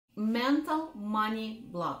mental money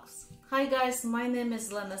blocks. Hi guys, my name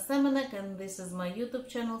is Elena Semenek and this is my YouTube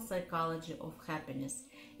channel Psychology of Happiness.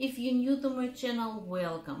 If you're new to my channel,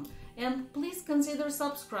 welcome and please consider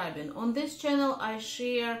subscribing. On this channel I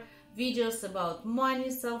share videos about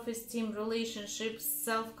money, self-esteem, relationships,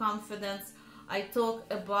 self-confidence. I talk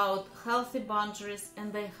about healthy boundaries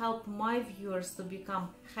and I help my viewers to become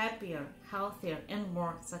happier, healthier and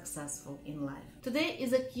more successful in life. Today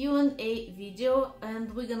is a Q&A video and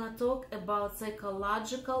we're gonna talk about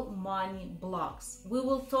psychological money blocks. We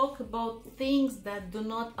will talk about things that do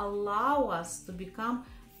not allow us to become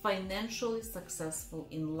financially successful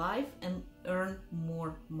in life and earn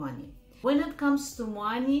more money. When it comes to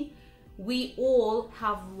money, we all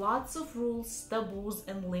have lots of rules, taboos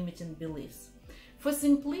and limiting beliefs. For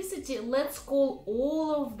simplicity, let's call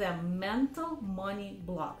all of them mental money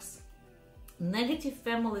blocks. Negative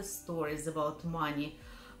family stories about money,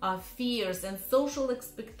 fears and social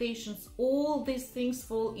expectations, all these things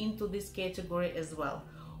fall into this category as well.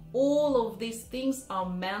 All of these things are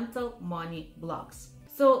mental money blocks.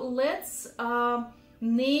 So let's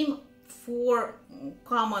name 4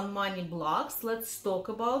 common money blocks. Let's talk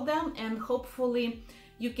about them and hopefully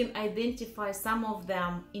you can identify some of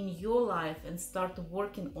them in your life and start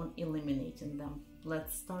working on eliminating them.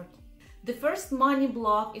 Let's start. The first money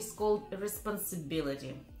block is called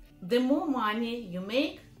responsibility. The more money you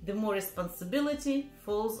make, the more responsibility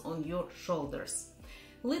falls on your shoulders.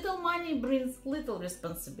 Little money brings little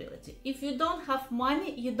responsibility. If you don't have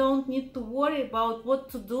money, you don't need to worry about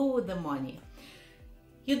what to do with the money.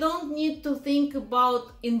 You don't need to think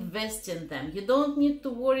about investing them. You don't need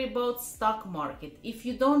to worry about stock market. If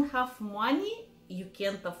you don't have money, you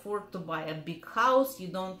can't afford to buy a big house. You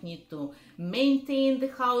don't need to maintain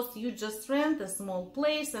the house. You just rent a small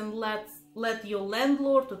place and let your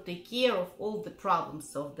landlord to take care of all the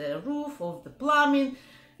problems of the roof, of the plumbing,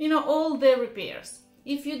 all the repairs.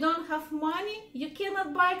 If you don't have money, you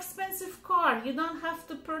cannot buy expensive car. You don't have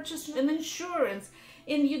to purchase an insurance.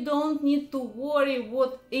 And you don't need to worry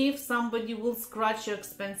what if somebody will scratch your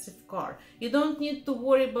expensive car. You don't need to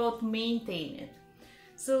worry about maintaining it.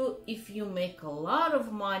 So if you make a lot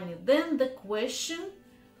of money, then the question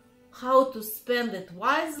how to spend it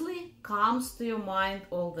wisely comes to your mind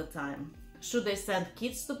all the time. Should I send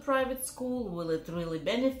kids to private school? Will it really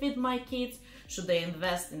benefit my kids? Should I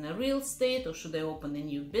invest in a real estate or should I open a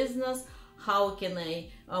new business? How can I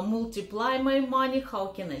multiply my money? How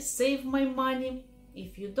can I save my money?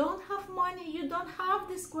 If you don't have money, you don't have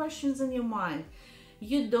these questions in your mind.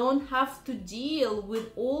 You don't have to deal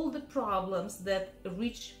with all the problems that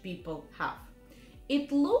rich people have.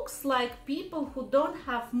 It looks like people who don't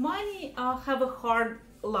have money have a hard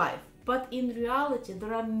life. But in reality,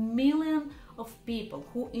 there are millions of people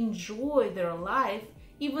who enjoy their life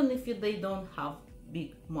even if they don't have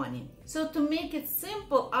big money. So to make it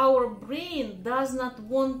simple, our brain does not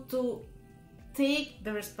want to take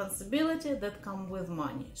the responsibility that comes with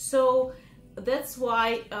money. So that's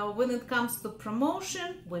why when it comes to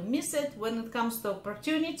promotion, we miss it. When it comes to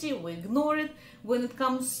opportunity, we ignore it. When it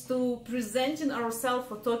comes to presenting ourselves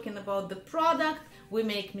or talking about the product, we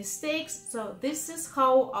make mistakes. So this is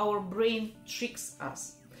how our brain tricks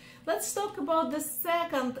us. Let's talk about the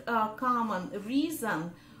second common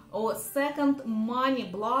reason or second money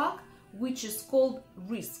block, which is called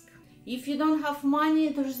risk. If you don't have money,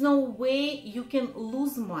 there's no way you can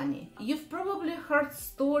lose money. You've probably heard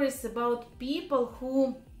stories about people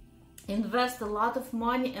who invest a lot of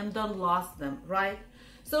money and don't lose them, right?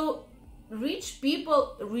 So rich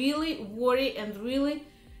people really worry and really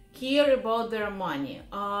care about their money.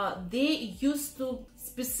 They used to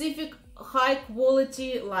specific high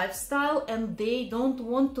quality lifestyle and they don't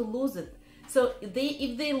want to lose it. So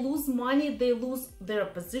if they lose money, they lose their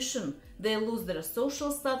position, they lose their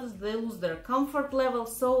social status, they lose their comfort level.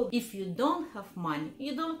 So if you don't have money,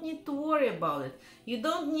 you don't need to worry about it. You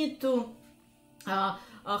don't need to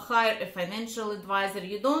hire a financial advisor,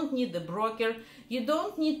 you don't need a broker, you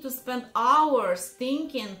don't need to spend hours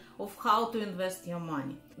thinking of how to invest your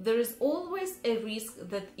money. There is always a risk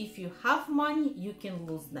that if you have money, you can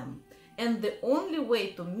lose them. And the only way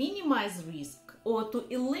to minimize risk or to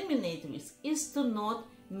eliminate risk is to not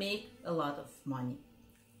make a lot of money.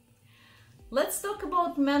 Let's talk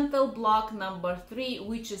about mental block number 3,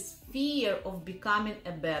 which is fear of becoming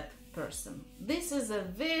a bad person. This is a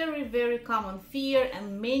very, very common fear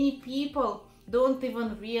and many people don't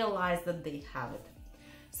even realize that they have it.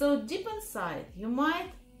 So deep inside, you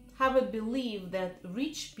might have a belief that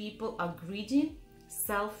rich people are greedy,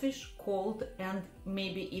 selfish, cold, and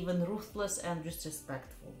maybe even ruthless and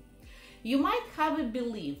disrespectful. You might have a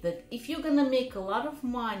belief that if you're gonna make a lot of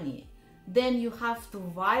money, then you have to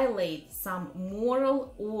violate some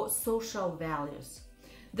moral or social values.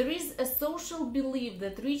 There is a social belief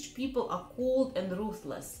that rich people are cold and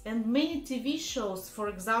ruthless, and many TV shows, for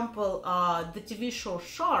example, the TV show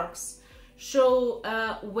Sharks, show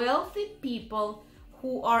wealthy people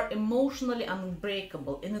who are emotionally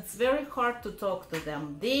unbreakable, and it's very hard to talk to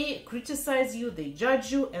them. They criticize you, they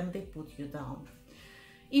judge you, and they put you down.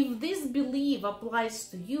 If this belief applies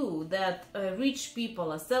to you, that rich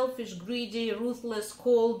people are selfish, greedy, ruthless,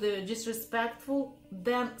 cold, disrespectful,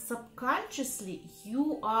 then subconsciously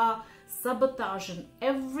you are sabotaging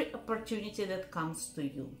every opportunity that comes to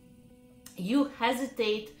you. You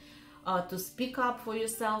hesitate to speak up for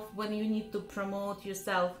yourself when you need to promote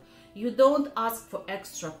yourself. You don't ask for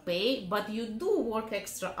extra pay, but you do work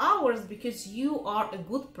extra hours because you are a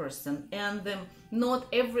good person, and not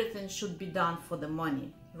everything should be done for the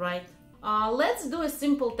money, right? Let's do a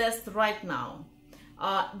simple test right now.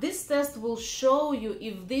 This test will show you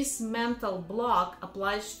if this mental block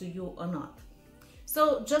applies to you or not.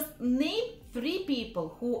 So just name 3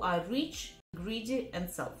 people who are rich, greedy, and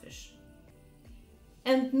selfish.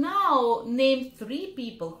 And now name 3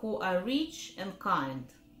 people who are rich and kind.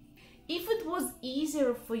 If it was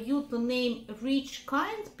easier for you to name rich,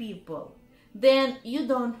 kind people, then you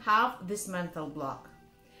don't have this mental block.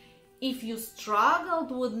 If you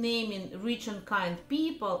struggled with naming rich and kind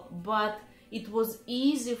people, but it was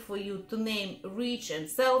easy for you to name rich and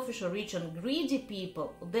selfish or rich and greedy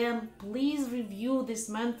people, then please review this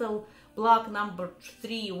mental block number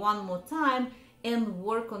 3 one more time and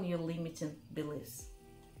work on your limiting beliefs.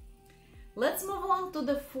 Let's move on to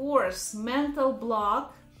the 4th mental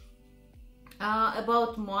block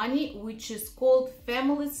about money, which is called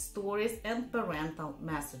family stories and parental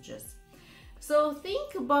messages. So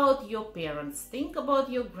think about your parents, think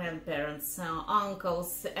about your grandparents,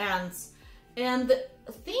 uncles, aunts, and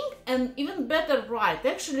think, and even better, write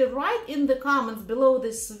in the comments below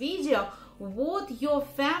this video what your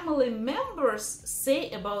family members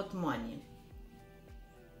say about money.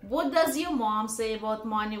 What does your mom say about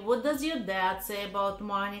money? What does your dad say about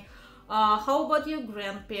money? How about your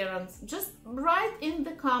grandparents? Just write in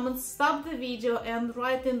the comments, stop the video and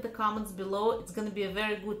write in the comments below. It's going to be a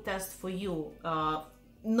very good test for you.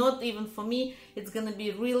 Not even for me, it's going to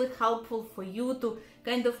be really helpful for you to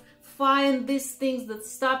kind of find these things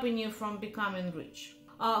that's stopping you from becoming rich.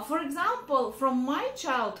 For example, from my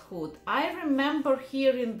childhood, I remember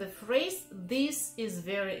hearing the phrase, "This is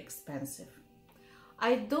very expensive."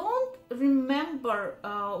 I don't remember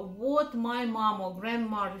what my mom or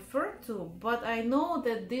grandma referred to, but I know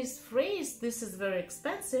that this phrase, "this is very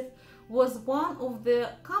expensive," was one of the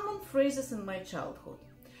common phrases in my childhood.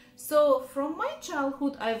 So from my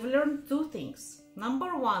childhood, I've learned 2 things.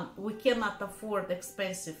 Number 1, we cannot afford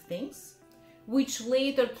expensive things, which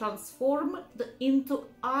later transformed into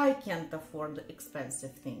I can't afford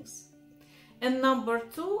expensive things. And number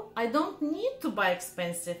 2, I don't need to buy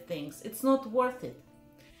expensive things. It's not worth it.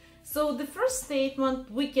 So the first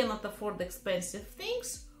statement, we cannot afford expensive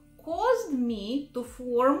things, caused me to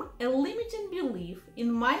form a limiting belief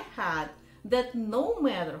in my head that no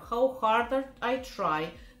matter how hard I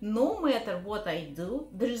try, no matter what I do,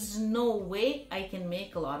 there is no way I can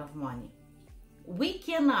make a lot of money. We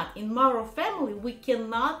cannot, in our family, we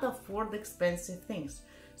cannot afford expensive things.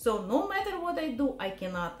 So no matter what I do, I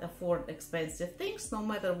cannot afford expensive things. No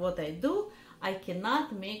matter what I do, I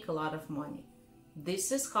cannot make a lot of money.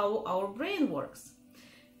 This is how our brain works.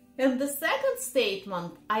 And the second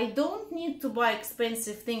statement, I don't need to buy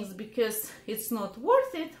expensive things because it's not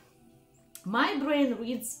worth it, my brain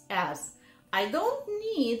reads as, I don't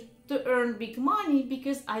need to earn big money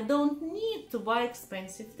because I don't need to buy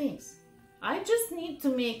expensive things. I just need to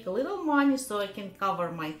make a little money so I can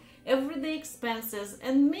cover my everyday expenses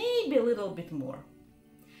and maybe a little bit more.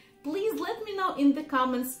 Please let me know in the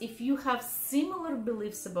comments if you have similar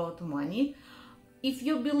beliefs about money. If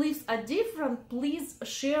your beliefs are different, please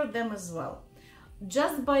share them as well.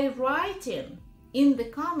 Just by writing in the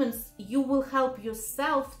comments, you will help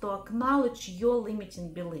yourself to acknowledge your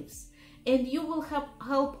limiting beliefs. And you will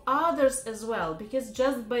help others as well, because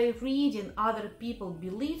just by reading other people's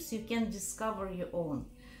beliefs, you can discover your own.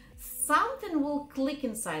 Something will click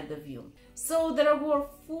inside of you. So there were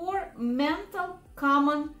 4 mental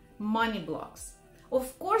common money blocks.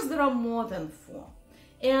 Of course, there are more than 4.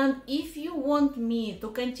 And if you want me to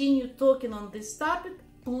continue talking on this topic,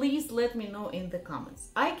 please let me know in the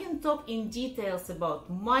comments. I can talk in details about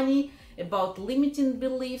money, about limiting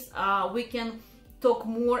beliefs. We can talk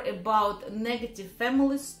more about negative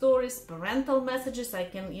family stories, parental messages. I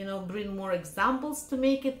can, bring more examples to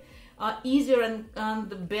make it easier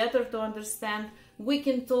and better to understand. We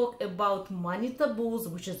can talk about money taboos,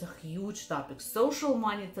 which is a huge topic, social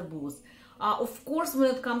money taboos. Of course,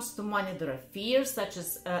 when it comes to money, there are fears such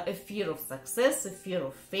as a fear of success, a fear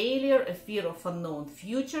of failure, a fear of unknown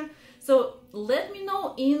future. So let me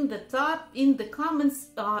know in the comments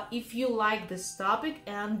if you like this topic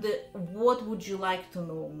and what would you like to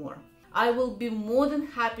know more. I will be more than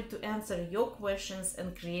happy to answer your questions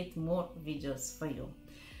and create more videos for you.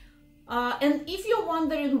 And if you're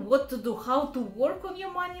wondering what to do, how to work on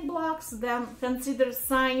your money blocks, then consider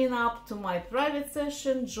signing up to my private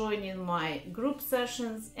session, joining my group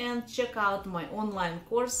sessions, and check out my online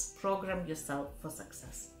course, Program Yourself for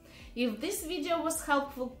Success. If this video was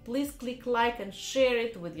helpful, please click like and share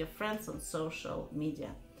it with your friends on social media.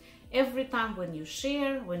 Every time when you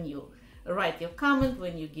share, when you write your comment,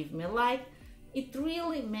 when you give me a like, it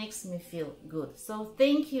really makes me feel good. So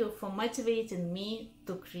thank you for motivating me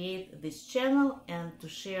to create this channel and to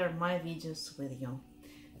share my videos with you.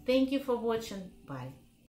 Thank you for watching. Bye.